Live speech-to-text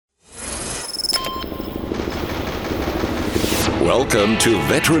Welcome to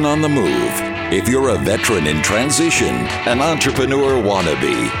Veteran on the Move. If you're a veteran in transition, an entrepreneur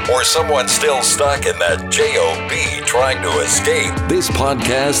wannabe, or someone still stuck in that JOB trying to escape, this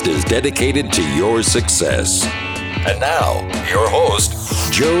podcast is dedicated to your success. And now, your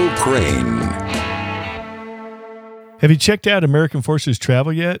host, Joe Crane. Have you checked out American Forces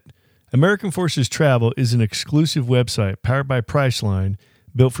Travel yet? American Forces Travel is an exclusive website powered by Priceline,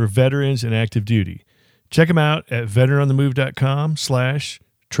 built for veterans and active duty. Check them out at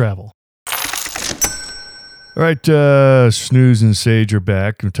veteranonthemove.com/travel. All right, Snooze and Sage are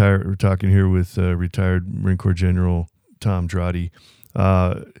back. We're talking here with retired Marine Corps General Tom Droddy.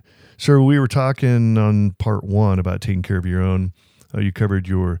 Sir, we were talking on part one about taking care of your own. You covered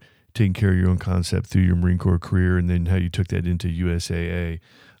your taking care of your own concept through your Marine Corps career and then how you took that into USAA.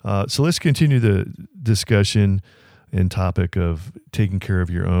 So let's continue the discussion and topic of taking care of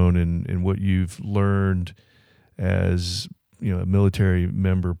your own and what you've learned as, you know, a military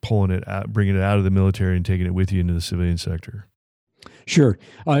member, pulling it out, bringing it out of the military and taking it with you into the civilian sector. Sure.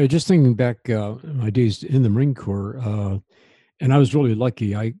 Just thinking back my days in the Marine Corps, and I was really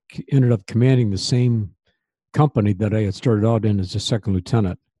lucky. I ended up commanding the same company that I had started out in as a second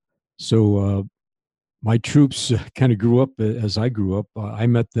lieutenant. So my troops kind of grew up as I grew up. I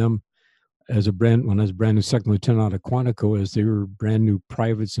met them when I was a brand new second lieutenant out of Quantico, as they were brand new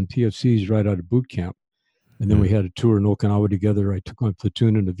privates and PFCs right out of boot camp. And then we had a tour in Okinawa together. I took my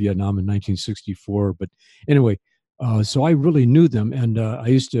platoon into Vietnam in 1964. But anyway, so I really knew them. And I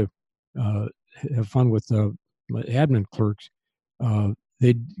used to have fun with my admin clerks.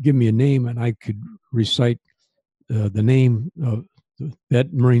 They'd give me a name and I could recite the name of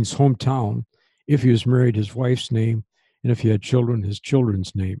that Marine's hometown. If he was married, his wife's name. And if he had children, his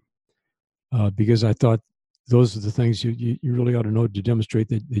children's name. Because I thought those are the things you really ought to know to demonstrate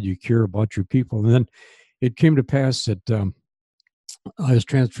that you care about your people. And then it came to pass that I was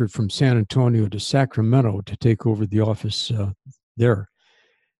transferred from San Antonio to Sacramento to take over the office there.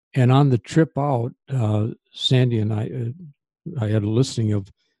 And on the trip out, Sandy and I had a listing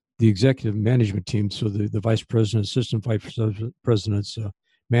of the executive management team, so the vice president, assistant vice presidents,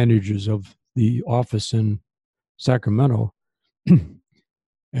 managers of the office in Sacramento.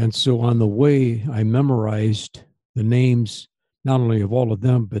 And so on the way, I memorized the names, not only of all of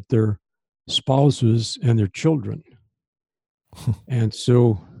them, but their spouses and their children. And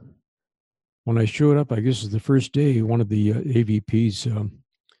so when I showed up, I guess it was the first day, one of the AVPs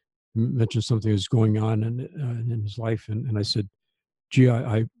mentioned something was going on in his life. And I said, gee,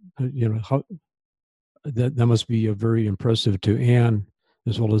 that must be very impressive to Ann,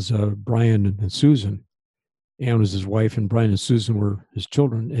 as well as Brian and Susan. Ann was his wife, and Brian and Susan were his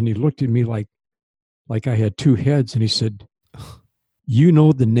children. And he looked at me like I had two heads, and he said, "You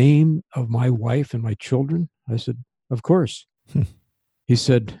know the name of my wife and my children?" I said, "Of course." He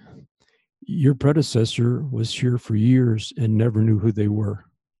said, "Your predecessor was here for years and never knew who they were."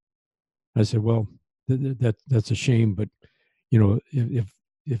 I said, "Well, that's a shame, but you know,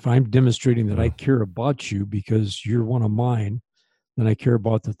 if I'm demonstrating that I care about you because you're one of mine, then I care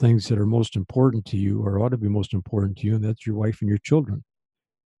about the things that are most important to you, or ought to be most important to you, and that's your wife and your children."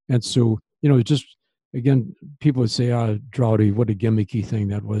 And so, you know, just, again, people would say, Droddy, what a gimmicky thing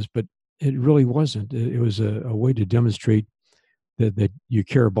that was, but it really wasn't. It was a way to demonstrate that you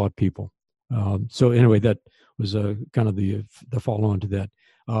care about people. So anyway, that was kind of the follow-on to that.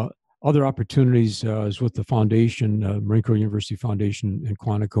 Other opportunities is with the foundation, Marine Corps University Foundation in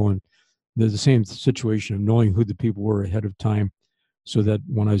Quantico, and there's the same situation of knowing who the people were ahead of time, so that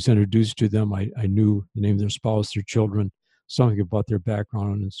when I was introduced to them, I knew the name of their spouse, their children, something about their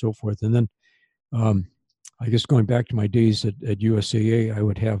background and so forth. And then I guess going back to my days at USAA, I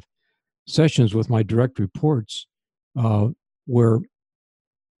would have sessions with my direct reports where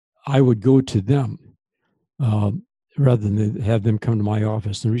I would go to them rather than have them come to my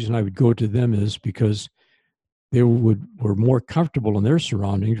office. The reason I would go to them is because they were more comfortable in their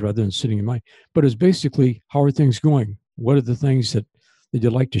surroundings rather than sitting in mine. But it's basically, how are things going? What are the things that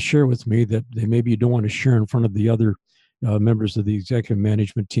you'd like to share with me that maybe you don't want to share in front of the other members of the executive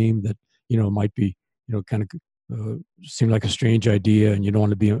management team that, you know, might be, you know, kind of seem like a strange idea and you don't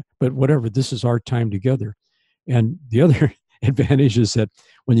want to be, but whatever, this is our time together. And the other advantage is that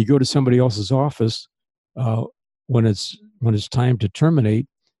when you go to somebody else's office, when it's time to terminate,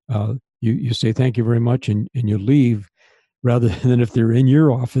 you say thank you very much and you leave, rather than if they're in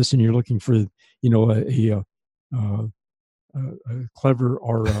your office and you're looking for, you know, a clever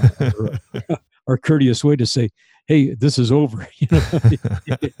or courteurteous way to say, "Hey, this is over." You know,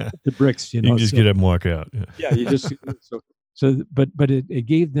 the bricks. You know, you just get up and walk out. Yeah, you just but it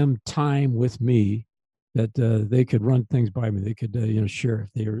gave them time with me that they could run things by me. They could, share if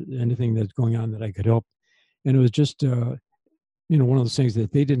there anything that's going on that I could help. And it was just, one of those things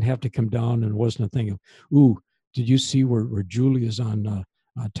that they didn't have to come down, and it wasn't a thing of, ooh, did you see where Julie is on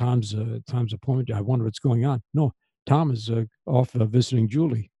Tom's appointment? I wonder what's going on. No, Tom is off visiting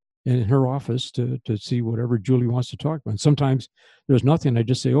Julie in her office to see whatever Julie wants to talk about. And sometimes there's nothing. I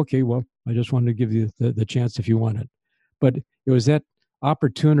just say, okay, well, I just wanted to give you the chance if you want it. But it was that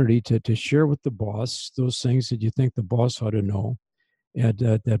opportunity to share with the boss those things that you think the boss ought to know, and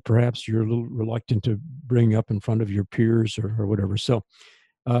that perhaps you're a little reluctant to bring up in front of your peers or whatever. So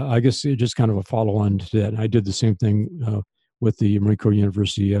I guess it's just kind of a follow-on to that. And I did the same thing with the Marine Corps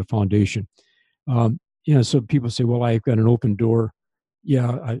University Foundation. So people say, well, I've got an open door.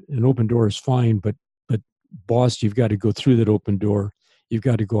 Yeah, an open door is fine, but boss, you've got to go through that open door. You've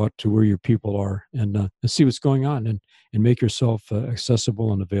got to go out to where your people are and see what's going on and make yourself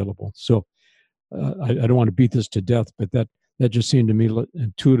accessible and available. So I don't want to beat this to death, but that just seemed to me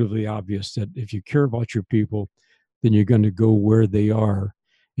intuitively obvious that if you care about your people, then you're going to go where they are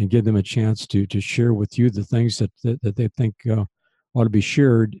and give them a chance to share with you the things that they think ought to be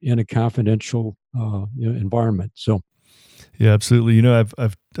shared in a confidential environment. So, yeah, absolutely.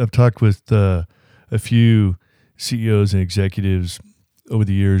 I've talked with a few CEOs and executives over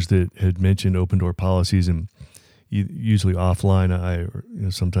the years that had mentioned open door policies, and usually offline.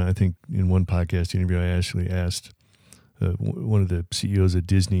 Sometimes I think in one podcast interview I actually asked one of the CEOs at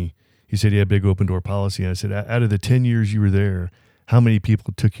Disney. He said he had a big open door policy, and I said, out of the 10 years you were there, how many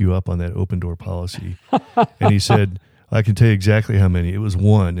people took you up on that open door policy? And he said, I can tell you exactly how many. It was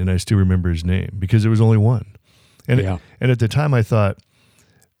one, and I still remember his name because there was only one. And at the time I thought,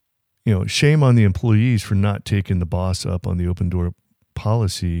 shame on the employees for not taking the boss up on the open door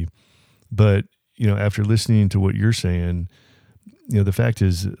policy. But, after listening to what you're saying, the fact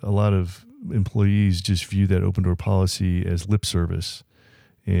is a lot of employees just view that open door policy as lip service.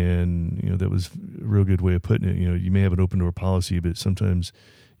 And, that was a real good way of putting it. You may have an open door policy, but sometimes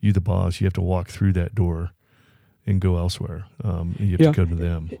you, the boss, you have to walk through that door and go elsewhere. And you have to come to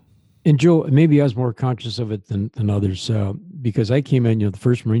them. And Joe, maybe I was more conscious of it than others because I came in, the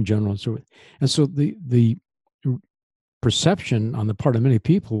first Marine general, and so the perception on the part of many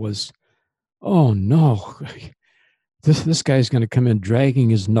people was, oh no, this guy's going to come in dragging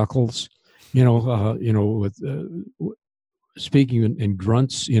his knuckles, with speaking in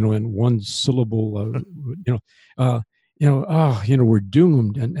grunts, in one syllable, we're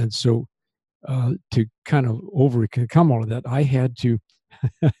doomed, and so to kind of overcome all of that, I had to.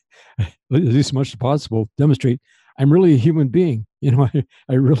 At least as much as possible, demonstrate I'm really a human being.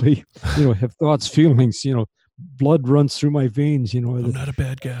 I really, have thoughts, feelings. Blood runs through my veins. I'm not a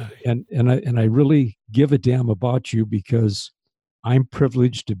bad guy, and I really give a damn about you because I'm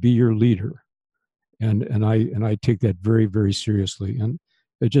privileged to be your leader, and I take that very, very seriously. And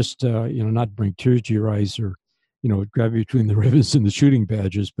it just not bring tears to your eyes or grab you between the ribbons and the shooting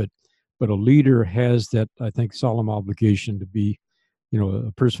badges, but a leader has that, I think, solemn obligation to be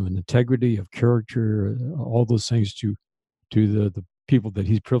a person of integrity, of character, all those things to the people that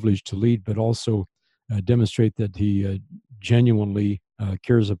he's privileged to lead, but also demonstrate that he genuinely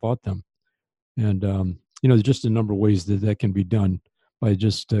cares about them. And, there's just a number of ways that can be done by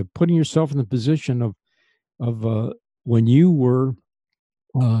just putting yourself in the position of when you were,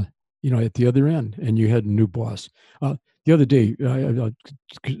 at the other end and you had a new boss. The other day, I'll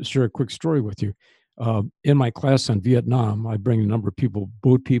share a quick story with you. In my class on Vietnam, I bring a number of people,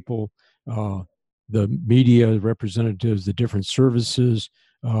 boat people, the media representatives, the different services.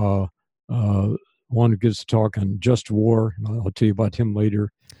 One who gives a talk on just war. And I'll tell you about him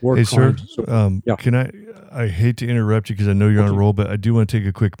later. War hey, crimes. Sir, can I hate to interrupt you because I know you're on a roll, but I do want to take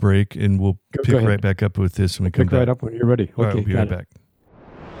a quick break and we'll pick right back up with this when we come back. Pick right up when you're ready. Okay, all right, we'll be right back.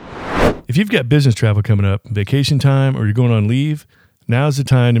 If you've got business travel coming up, vacation time, or you're going on leave, now's the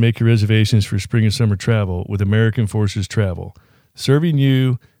time to make your reservations for spring and summer travel with American Forces Travel, serving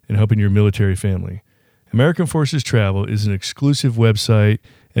you and helping your military family. American Forces Travel is an exclusive website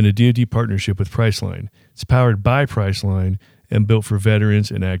and a DoD partnership with Priceline. It's powered by Priceline and built for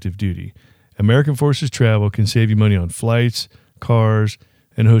veterans and active duty. American Forces Travel can save you money on flights, cars,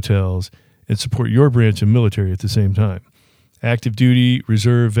 and hotels, and support your branch of military at the same time. Active duty,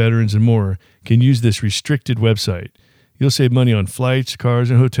 reserve, veterans, and more can use this restricted website. You'll save money on flights, cars,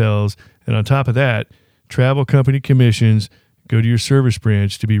 and hotels, and on top of that, travel company commissions go to your service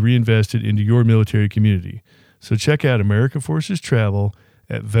branch to be reinvested into your military community. So check out American Forces Travel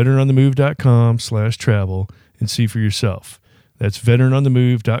at veteranonthemove.com/travel and see for yourself. That's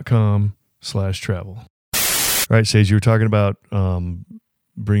veteranonthemove.com/travel. All right, Sage, you were talking about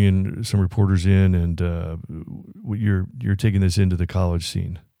bringing some reporters in, and you're taking this into the college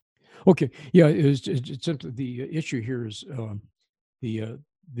scene. Okay, yeah, it's simply the issue here is the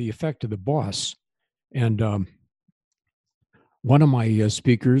effect of the boss, and one of my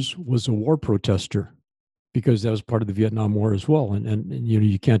speakers was a war protester, because that was part of the Vietnam War as well, and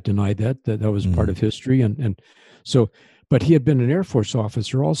you can't deny that was part of history, and so, but he had been an Air Force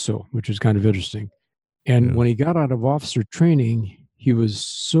officer also, which was kind of interesting. And when he got out of officer training, he was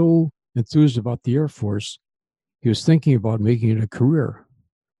so enthused about the Air Force, he was thinking about making it a career,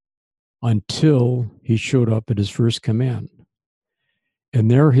 until he showed up at his first command. And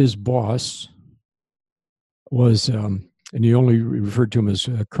there his boss was, and he only referred to him as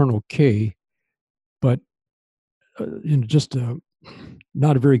Colonel K, but just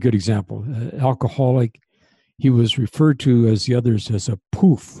not a very good example. Alcoholic. He was referred to as the others as a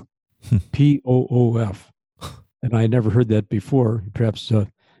poof, P-O-O-F. And I had never heard that before. Perhaps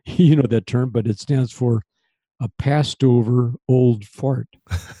you know that term, but it stands for a passed over old fart.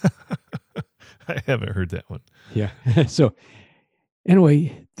 I haven't heard that one. Yeah. So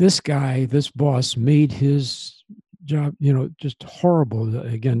anyway, this boss made his job, just horrible.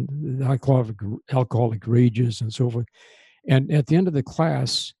 Again, alcoholic rages and so forth. And at the end of the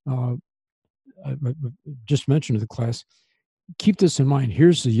class, I just mentioned to the class, keep this in mind.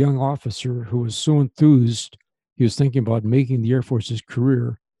 Here's a young officer who was so enthused, he was thinking about making the Air Force his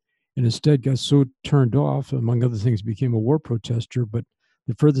career, and instead got so turned off, among other things, became a war protester. But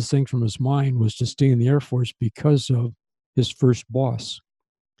the furthest thing from his mind was to stay in the Air Force because of his first boss.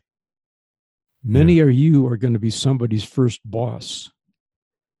 Many of you are going to be somebody's first boss.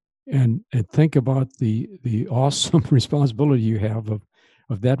 And think about the awesome responsibility you have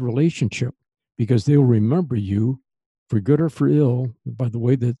of that relationship, because they'll remember you for good or for ill by the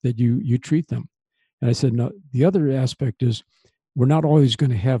way that you treat them. And I said, no, the other aspect is we're not always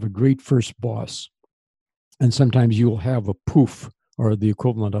going to have a great first boss. And sometimes you will have a poof or the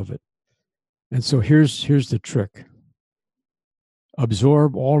equivalent of it. And so here's the trick.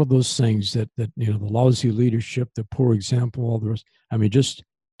 Absorb all of those things that the lousy leadership, the poor example, all the rest. I mean, just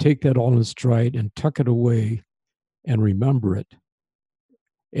take that all in stride and tuck it away and remember it.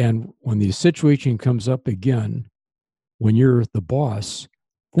 And when the situation comes up again, when you're the boss,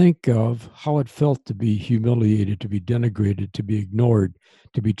 think of how it felt to be humiliated, to be denigrated, to be ignored,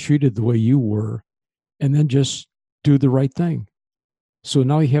 to be treated the way you were, and then just do the right thing. So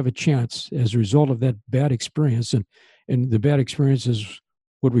now you have a chance as a result of that bad experience, and the bad experience is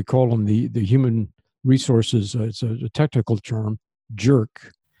what we call them the human resources. It's a technical term,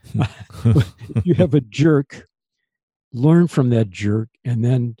 jerk. You have a jerk, learn from that jerk, and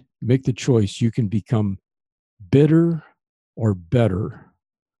then make the choice. You can become bitter or better.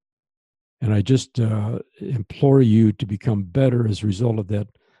 And I just implore you to become better as a result of that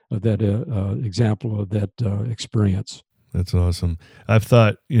example of that experience. That's awesome. I've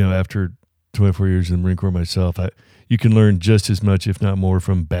thought, after 24 years in the Marine Corps myself, you can learn just as much, if not more,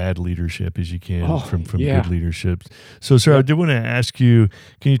 from bad leadership as you can from good leadership. So, sir, I did want to ask you,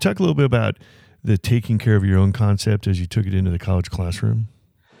 can you talk a little bit about the taking care of your own concept as you took it into the college classroom?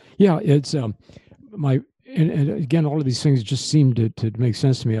 Yeah, it's and again, all of these things just seemed to make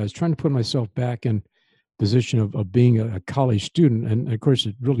sense to me. I was trying to put myself back in position of being a college student, and of course,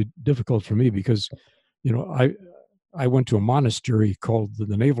 it's really difficult for me because, I went to a monastery called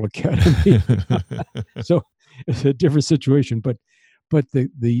the Naval Academy, so it's a different situation. But the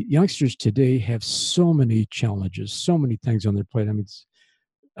youngsters today have so many challenges, so many things on their plate. I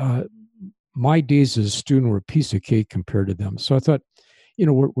mean, my days as a student were a piece of cake compared to them. So I thought,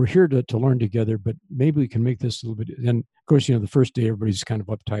 we're here to learn together, but maybe we can make this a little bit. And of course, the first day everybody's kind of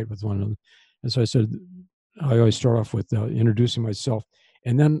uptight with one another, and so I said, I always start off with introducing myself,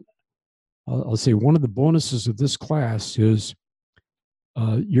 and then I'll say one of the bonuses of this class is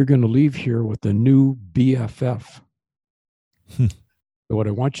you're going to leave here with a new BFF. So what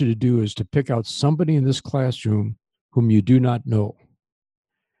I want you to do is to pick out somebody in this classroom whom you do not know.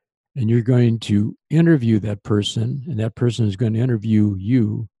 And you're going to interview that person, and that person is going to interview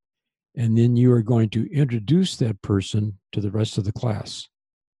you. And then you are going to introduce that person to the rest of the class.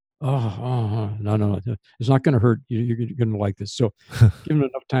 No. It's not going to hurt. You're going to like this. So give them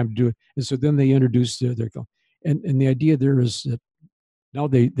enough time to do it. And so then they introduce their and the idea there is that now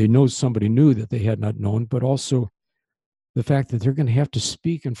they know somebody new that they had not known, but also the fact that they're going to have to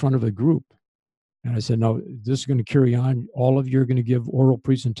speak in front of a group. And I said, no, this is going to carry on. All of you are going to give oral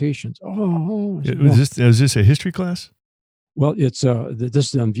presentations. Was this a history class? Well, it's this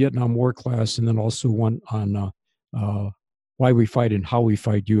is a Vietnam War class, and then also one on why we fight and how we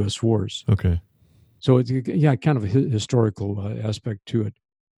fight U.S. wars. Okay. So it's kind of a historical aspect to it.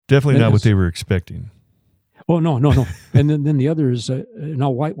 Definitely not what they were expecting. Oh, no. And then the other is, now,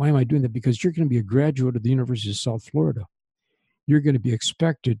 why am I doing that? Because you're going to be a graduate of the University of South Florida. You're going to be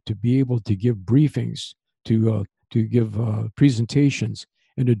expected to be able to give briefings, to give presentations,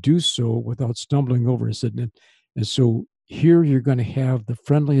 and to do so without stumbling over. And so here you're going to have the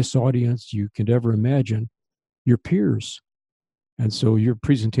friendliest audience you could ever imagine, your peers. And so your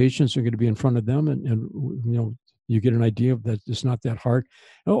presentations are going to be in front of them, and you get an idea of that it's not that hard.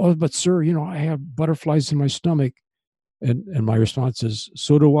 Oh, but sir, I have butterflies in my stomach. And my response is,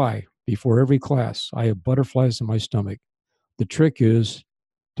 so do I. Before every class, I have butterflies in my stomach. The trick is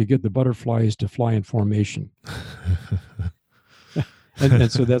to get the butterflies to fly in formation. and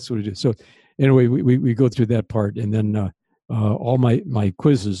so that's what we do. So anyway, we go through that part. And then all my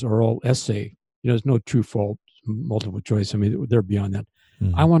quizzes are all essay. There's no true fault, multiple choice. I mean, they're beyond that.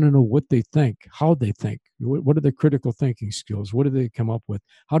 Mm-hmm. I want to know what they think, how they think, what are their critical thinking skills, what do they come up with,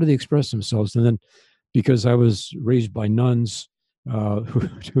 how do they express themselves? And then, because I was raised by nuns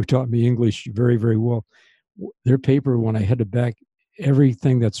who taught me English very, very well, their paper, when I head it back,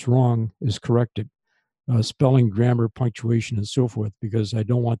 everything that's wrong is corrected, spelling, grammar, punctuation, and so forth, because I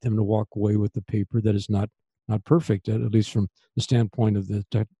don't want them to walk away with the paper that is not perfect, at least from the standpoint of the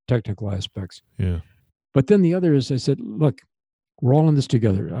technical aspects. Yeah. But then the other is, I said, look, we're all in this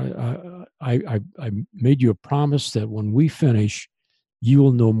together. I made you a promise that when we finish, you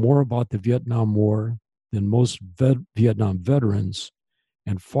will know more about the Vietnam War than most Vietnam veterans,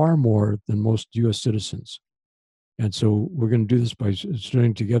 and far more than most U.S. citizens. And so we're going to do this by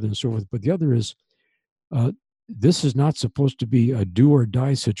studying together and so forth. But the other is, this is not supposed to be a do or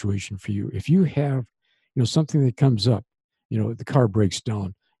die situation for you. If you have, something that comes up, the car breaks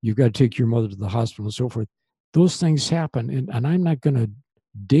down, you've got to take your mother to the hospital and so forth. Those things happen, and I'm not going to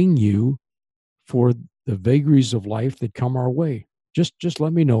ding you for the vagaries of life that come our way. Just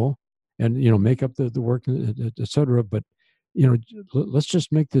let me know, and make up the work, et cetera. But let's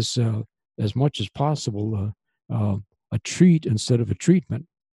just make this as much as possible a treat instead of a treatment.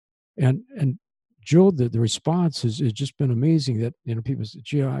 And Joe, the response has just been amazing. That people say,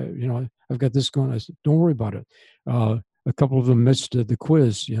 "Gee, I've got this going." I said, "Don't worry about it." A couple of them missed the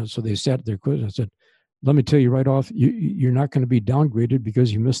quiz, so they sat their quiz. I said, let me tell you right off, you're not going to be downgraded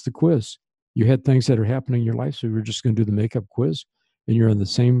because you missed the quiz. You had things that are happening in your life, so we're just going to do the makeup quiz, and you're on the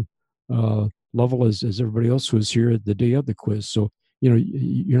same level as everybody else who was here the day of the quiz. So,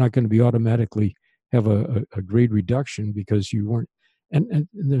 you're not going to be automatically have a grade reduction because you weren't. And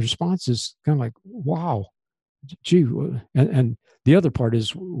the response is kind of like, wow, gee. And the other part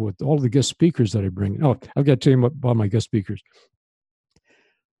is with all the guest speakers that I bring. Oh, I've got to tell you about my guest speakers.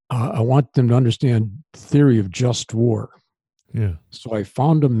 I want them to understand the theory of just war. Yeah. So I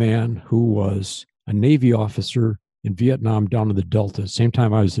found a man who was a Navy officer in Vietnam down in the Delta. Same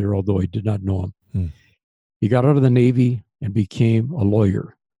time I was there, although I did not know him. He got out of the Navy and became a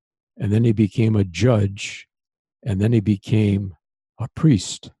lawyer. And then he became a judge. And then he became a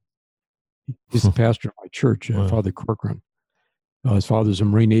priest. He's the pastor of my church, Father Corcoran. His father's a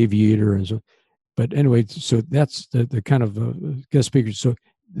Marine aviator. And so, but anyway, so that's the kind of guest speakers. So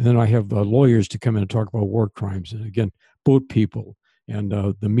then I have lawyers to come in and talk about war crimes, and again, boat people and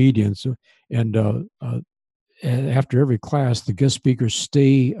the media. And after every class, the guest speakers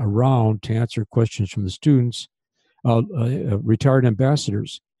stay around to answer questions from the students, retired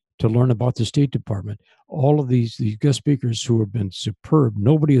ambassadors, to learn about the State Department. All of these guest speakers who have been superb.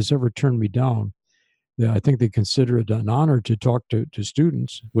 Nobody has ever turned me down. I think they consider it an honor to talk to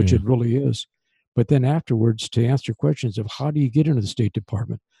students, which it really is. But then afterwards, to answer questions of how do you get into the State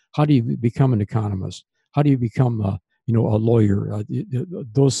Department? How do you become an economist? How do you become a lawyer?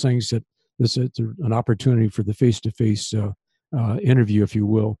 Those things that it's an opportunity for the face-to-face interview, if you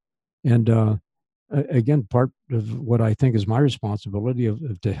will. And again, part of what I think is my responsibility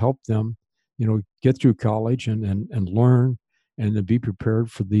to help them, get through college and learn and to be prepared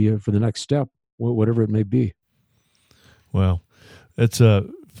for the next step, whatever it may be. Wow, that's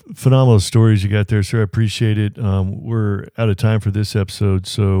phenomenal stories you got there, sir. I appreciate it. We're out of time for this episode,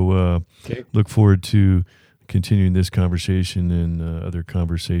 so look forward to continuing this conversation and other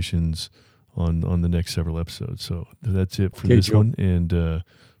conversations on the next several episodes. So that's it for this one. And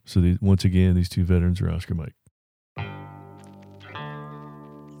once again, these two veterans are Oscar Mike.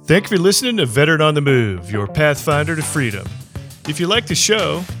 Thank you for listening to Veteran on the Move, your pathfinder to freedom. If you like the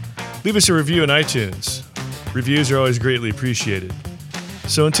show, leave us a review on iTunes. Reviews are always greatly appreciated.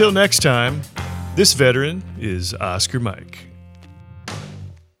 So until next time, this veteran is Oscar Mike.